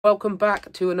Welcome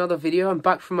back to another video. I'm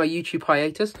back from my YouTube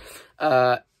hiatus.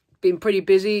 Been pretty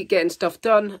busy getting stuff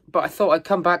done, but I thought I'd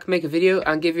come back, make a video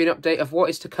and give you an update of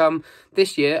what is to come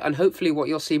this year and hopefully what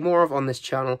you'll see more of on this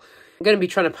channel. I'm going to be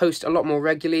trying to post a lot more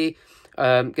regularly.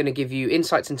 I'm going to give you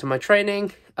insights into my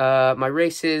training, my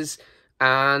races,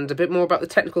 and a bit more about the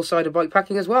technical side of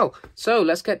bikepacking as well. So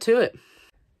let's get to it.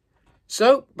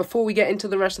 So, before we get into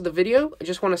the rest of the video, I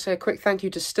just want to say a quick thank you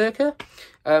to Sturka.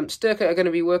 Sturka are going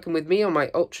to be working with me on my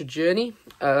ultra journey.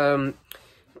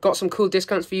 Got some cool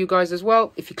discounts for you guys as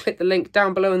well. If you click the link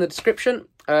down below in the description,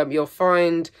 you'll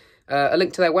find a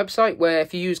link to their website where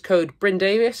if you use code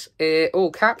BrynDavis,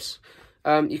 all caps,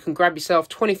 you can grab yourself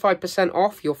 25%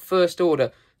 off your first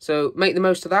order. So, make the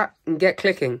most of that and get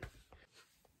clicking.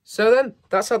 So then,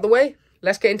 that's out of the way.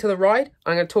 Let's get into the ride.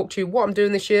 I'm going to talk to you what I'm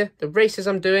doing this year, the races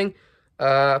I'm doing,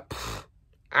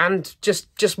 and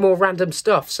just more random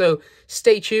stuff. So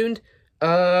stay tuned.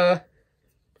 Let's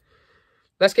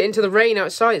get into the rain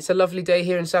outside. It's a lovely day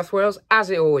here in South Wales, as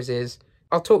it always is.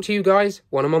 I'll talk to you guys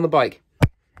when I'm on the bike.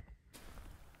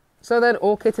 So then,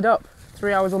 all kitted up.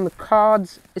 3 hours on the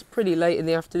cards. It's pretty late in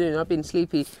the afternoon. I've been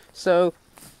sleepy. So,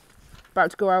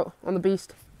 about to go out on the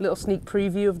beast. Little sneak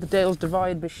preview of the Dales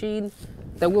Divide machine.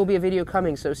 There will be a video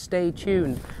coming, so stay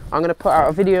tuned. I'm going to put out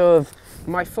a video of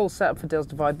my full setup for Dales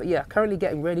Divide, but yeah, currently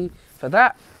getting ready for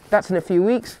that. That's in a few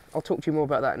weeks. I'll talk to you more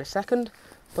about that in a second.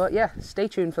 But yeah, stay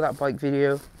tuned for that bike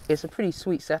video. It's a pretty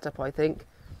sweet setup, I think.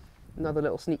 Another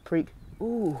little sneak peek.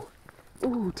 Ooh,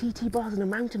 TT bars on a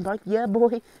mountain bike. Yeah,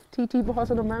 boy, TT bars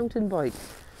on a mountain bike.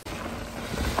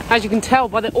 As you can tell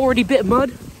by the already bit of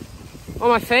mud on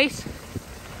my face,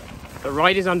 the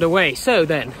ride is underway. So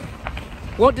then,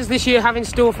 what does this year have in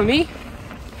store for me?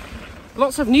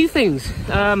 Lots of new things.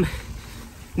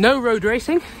 No road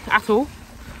racing at all.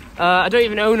 I don't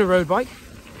even own a road bike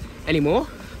anymore.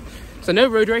 So no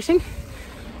road racing.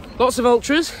 Lots of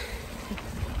ultras.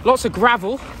 Lots of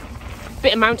gravel.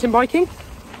 Bit of mountain biking.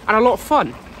 And a lot of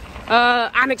fun.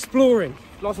 And exploring.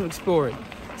 Lots of exploring.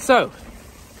 So,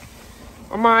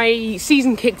 my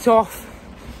season kicked off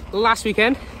last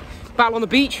weekend. Battle on the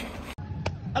beach.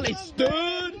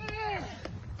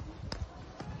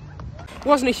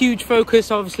 Wasn't a huge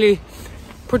focus, obviously.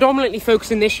 Predominantly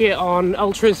focusing this year on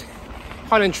ultras,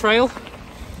 Highland Trail.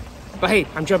 But hey,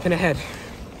 I'm jumping ahead.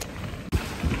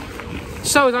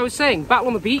 So as I was saying, Battle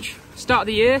on the Beach, start of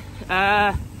the year,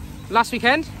 last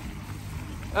weekend.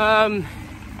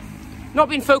 Not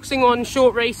been focusing on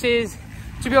short races.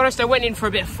 To be honest, I went in for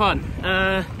a bit of fun.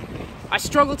 I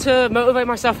struggled to motivate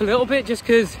myself a little bit just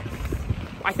because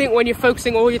I think when you're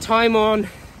focusing all your time on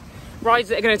rides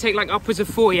that are going to take like upwards of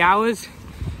 40 hours,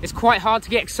 it's quite hard to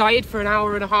get excited for an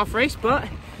hour and a half race. But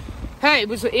hey, it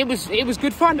was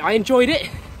good fun. I enjoyed it.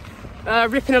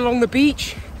 Ripping along the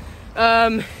beach,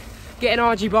 getting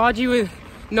argy-bargy with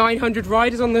 900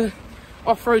 riders on the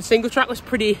off-road single track was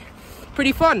pretty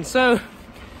fun. So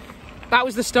that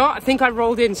was the start. I think I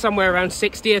rolled in somewhere around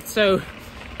 60th. So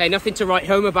hey, nothing to write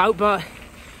home about, but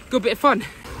good bit of fun.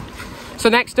 So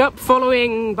next up,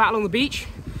 following Battle on the Beach,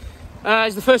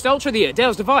 is the first ultra of the year,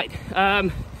 Dales Divide.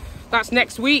 That's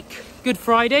next week, Good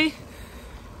Friday,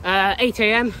 8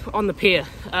 AM on the pier.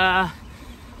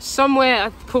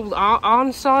 Somewhere called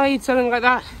Arnside, something like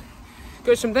that.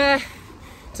 Goes from there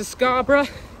to Scarborough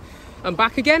and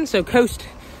back again, so coast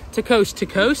to coast to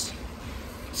coast.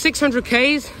 600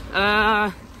 Ks,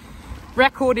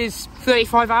 record is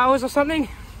 35 hours or something.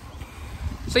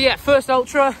 So yeah, first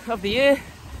ultra of the year.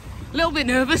 A little bit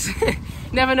nervous.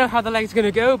 Never know how the leg's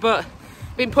gonna go, but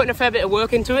been putting a fair bit of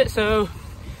work into it. So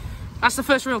that's the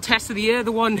first real test of the year.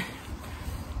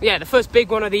 The first big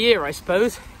one of the year, I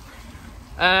suppose.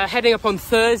 Heading up on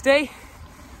Thursday.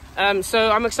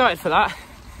 So I'm excited for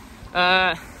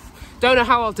that. Don't know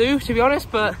how I'll do, to be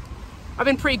honest, but I'm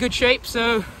in pretty good shape,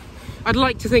 so I'd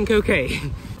like to think okay.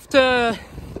 After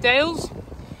Dales,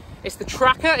 it's the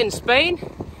Tracker in Spain.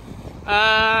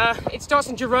 It starts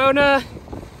in Girona.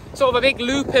 Sort of a big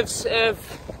loop of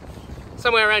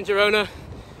somewhere around Girona.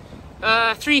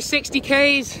 360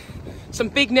 Ks, some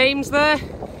big names there.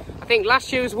 I think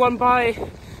last year was won by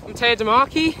Matteo De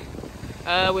Marchi,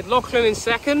 with Lachlan in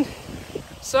second.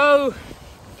 So,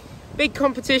 big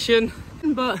competition,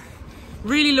 but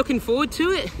really looking forward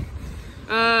to it.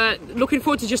 Looking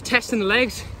forward to just testing the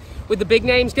legs with the big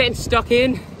names, getting stuck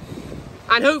in.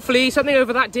 And hopefully something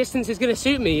over that distance is going to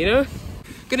suit me, you know?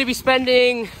 Going to be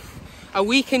spending a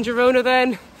week in Girona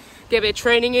then, get a bit of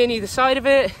training in either side of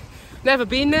it. Never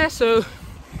been there, so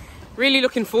really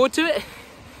looking forward to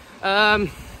it.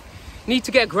 Need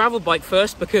to get a gravel bike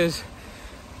first because,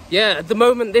 yeah, at the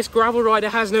moment this gravel rider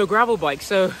has no gravel bike,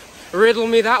 so riddle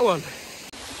me that one.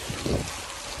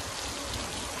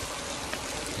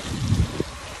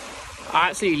 I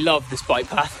absolutely love this bike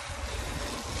path.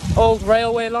 Old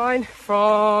railway line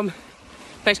from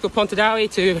a place called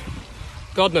Pontardawe to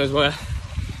God knows where.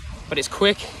 But it's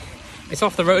quick, it's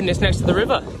off the road and it's next to the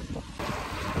river.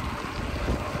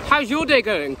 How's your day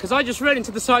going? Because I just ran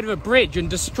into the side of a bridge and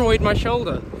destroyed my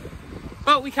shoulder.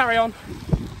 But we carry on.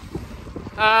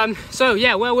 So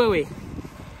yeah, where were we?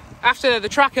 After the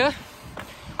tracker,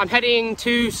 I'm heading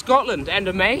to Scotland end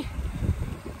of May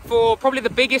for probably the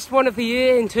biggest one of the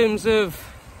year in terms of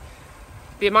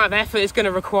the amount of effort it's going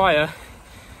to require.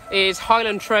 Is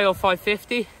Highland Trail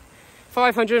 550,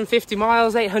 550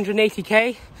 miles,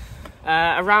 880k,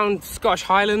 around Scottish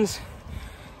Highlands.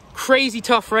 Crazy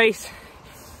tough race.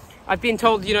 I've been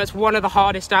told, you know, it's one of the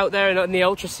hardest out there in the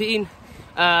ultra scene.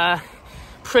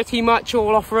 Pretty much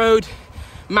all off-road,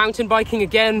 mountain biking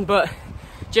again, but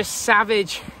just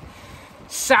savage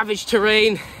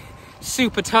terrain,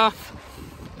 super tough.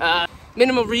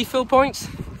 Minimal refill points,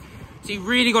 so you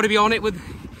really got to be on it with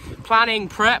planning,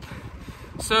 prep.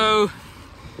 So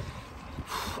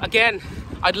again,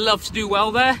 I'd love to do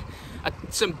well there.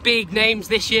 Some big names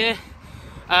this year.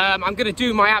 I'm going to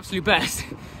do my absolute best.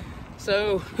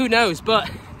 So who knows, but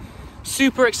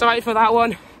super excited for that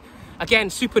one. Again,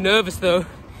 super nervous though.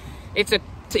 It's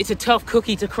a tough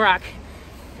cookie to crack.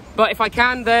 But if I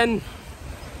can, then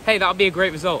hey, that'll be a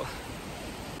great result.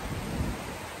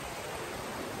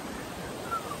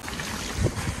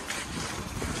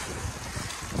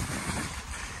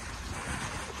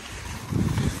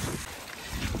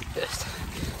 Just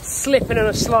slipping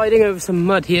and sliding over some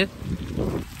mud here.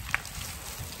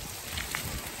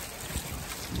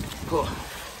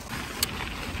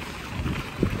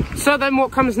 So then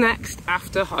what comes next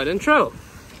after Highland Trail?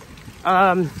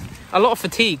 A lot of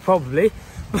fatigue probably,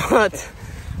 but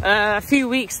a few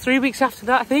weeks, 3 weeks after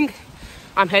that I think,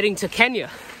 I'm heading to Kenya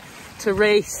to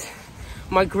race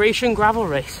Migration Gravel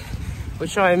Race,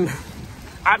 which I'm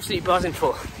absolutely buzzing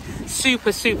for.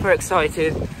 Super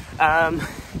excited.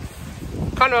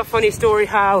 Kind of a funny story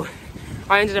how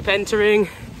I ended up entering.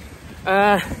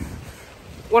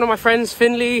 One of my friends,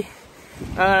 Finley,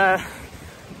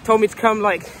 told me to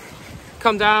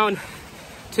come down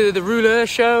to the Rouleur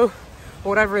show or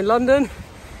whatever in London,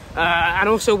 and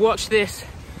also watch this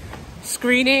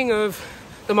screening of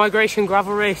the Migration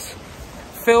Gravel Race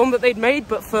film that they'd made,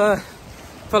 but for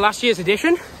last year's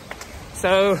edition.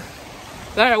 So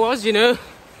there I was, you know,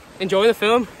 enjoying the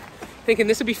film, thinking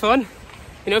this would be fun.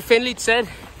 You know, Finley'd said,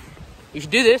 you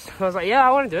should do this. I was like, yeah,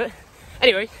 I want to do it.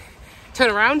 Anyway, turn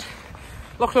around,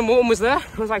 Lachlan Morton was there.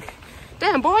 I was like,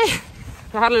 damn boy.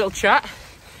 I had a little chat,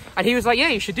 and he was like, yeah,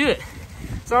 you should do it.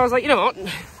 So I was like, you know what,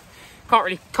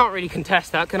 can't really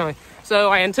contest that, can I? So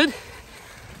I entered,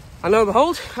 and lo and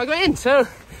behold, I got in. So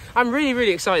I'm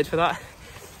really excited for that.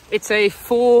 It's a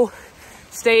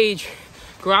 4-stage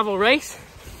gravel race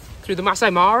through the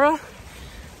Masai Mara.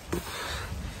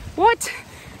 What?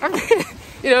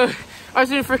 You know, I was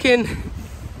doing freaking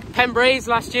Pembrose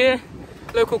last year,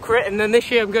 local crit, and then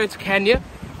this year I'm going to Kenya.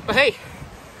 But hey,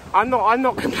 I'm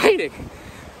not complaining.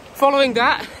 Following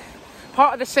that,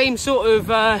 part of the same sort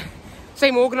of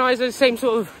same organisers, same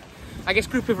sort of, I guess,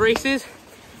 group of races,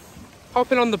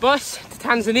 hopping on the bus to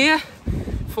Tanzania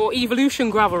for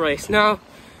Evolution Gravel Race. Now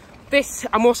this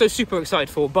I'm also super excited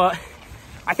for, but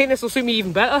I think this will suit me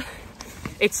even better.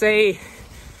 It's a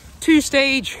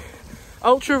 2-stage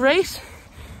ultra race,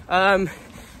 2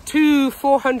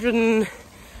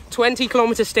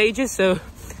 420-kilometer stages, so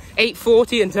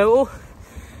 840 in total,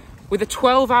 with a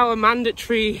 12-hour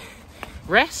mandatory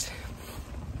rest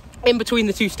in between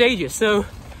the 2 stages. So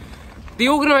the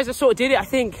organizer sort of did it, I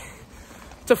think,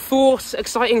 to force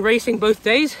exciting racing both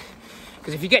days,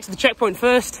 because if you get to the checkpoint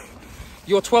first,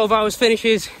 your 12 hours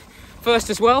finishes first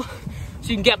as well, so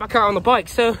you can get back out on the bike.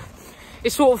 So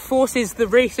it sort of forces the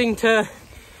racing to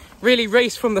really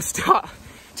race from the start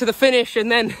to the finish,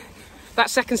 and then that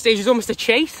second stage is almost a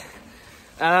chase.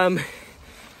 So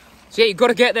yeah, you've got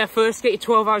to get there first, get your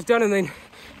 12 hours done, and then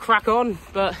crack on.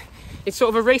 But it's sort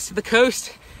of a race to the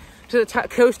coast, to the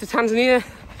coast of Tanzania.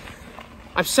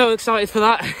 I'm so excited for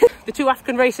that. The 2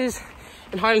 African races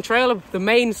in Highland Trail are the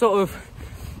main sort of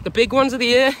the big ones of the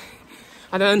year,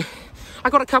 and then I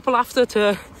got a couple after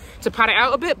to pad it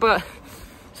out a bit. But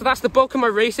so that's the bulk of my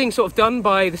racing sort of done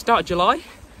by the start of July.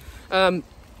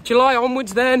 July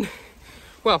onwards then,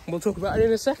 well, we'll talk about it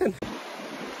in a second.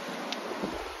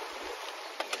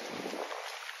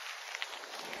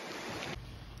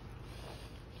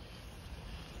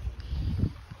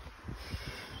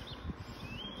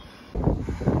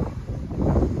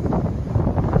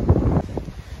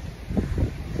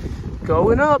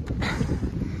 Going up.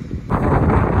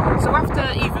 So after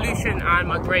evolution and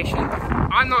migration,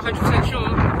 I'm not 100% sure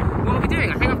what I'll be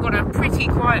doing. I think I've got a pretty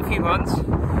quiet few months.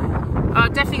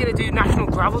 Definitely going to do National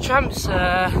Gravel Champs,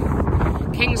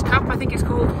 King's Cup I think it's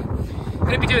called.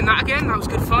 Going to be doing that again, that was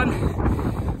good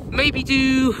fun. Maybe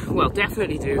do, well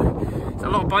definitely do, a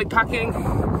lot of bike packing,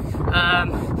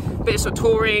 bits of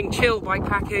touring, chill bike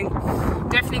packing.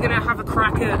 Definitely going to have a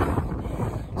crack at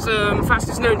some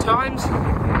fastest known times.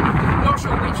 Not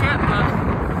sure which yet, but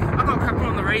I've got a couple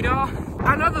on the radar.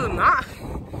 And other than that,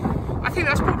 I think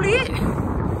that's probably it.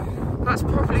 That's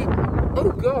probably,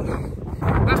 oh god,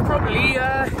 that's probably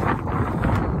a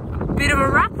bit of a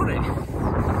wrap on it,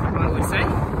 I would say.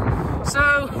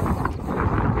 So,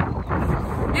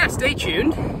 yeah, stay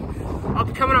tuned. I'll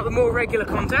be coming up with more regular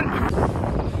content.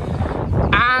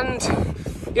 And,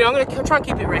 you know, I'm going to try and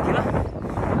keep it regular.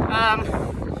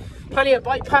 Plenty of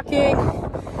bike packing,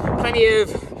 plenty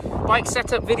of bike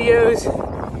setup videos.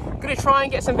 Gonna try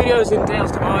and get some videos in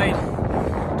Dales Divide.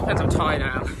 Depends on time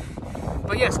now.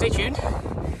 But yeah, stay tuned.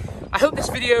 I hope this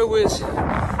video was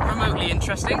remotely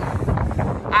interesting.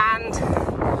 And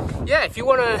yeah, if you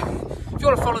wanna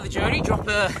follow the journey, drop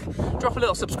a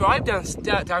little subscribe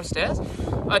downstairs,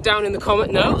 down in the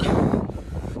comment note,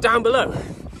 down below.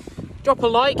 Drop a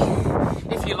like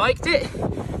if you liked it.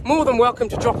 More than welcome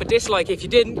to drop a dislike if you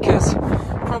didn't, because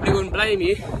probably wouldn't blame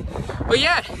you. But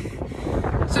yeah,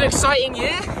 it's an exciting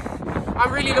year.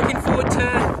 I'm really looking forward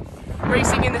to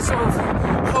racing in this sort of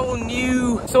whole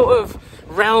new sort of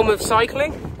realm of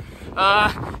cycling,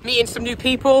 meeting some new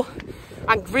people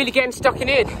and really getting stuck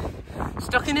in.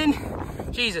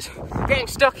 Jesus, getting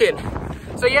stuck in.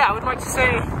 So yeah, I would like to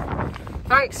say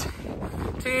thanks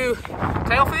to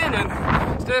Tailfin and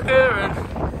Sturker and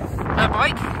her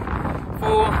bike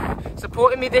for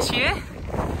supporting me this year.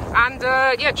 And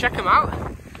yeah, check them out.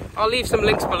 I'll leave some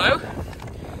links below.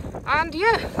 And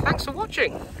yeah, thanks for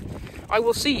watching. I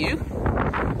will see you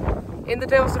in the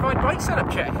Dales Divide bike setup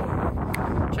check.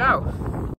 Ciao.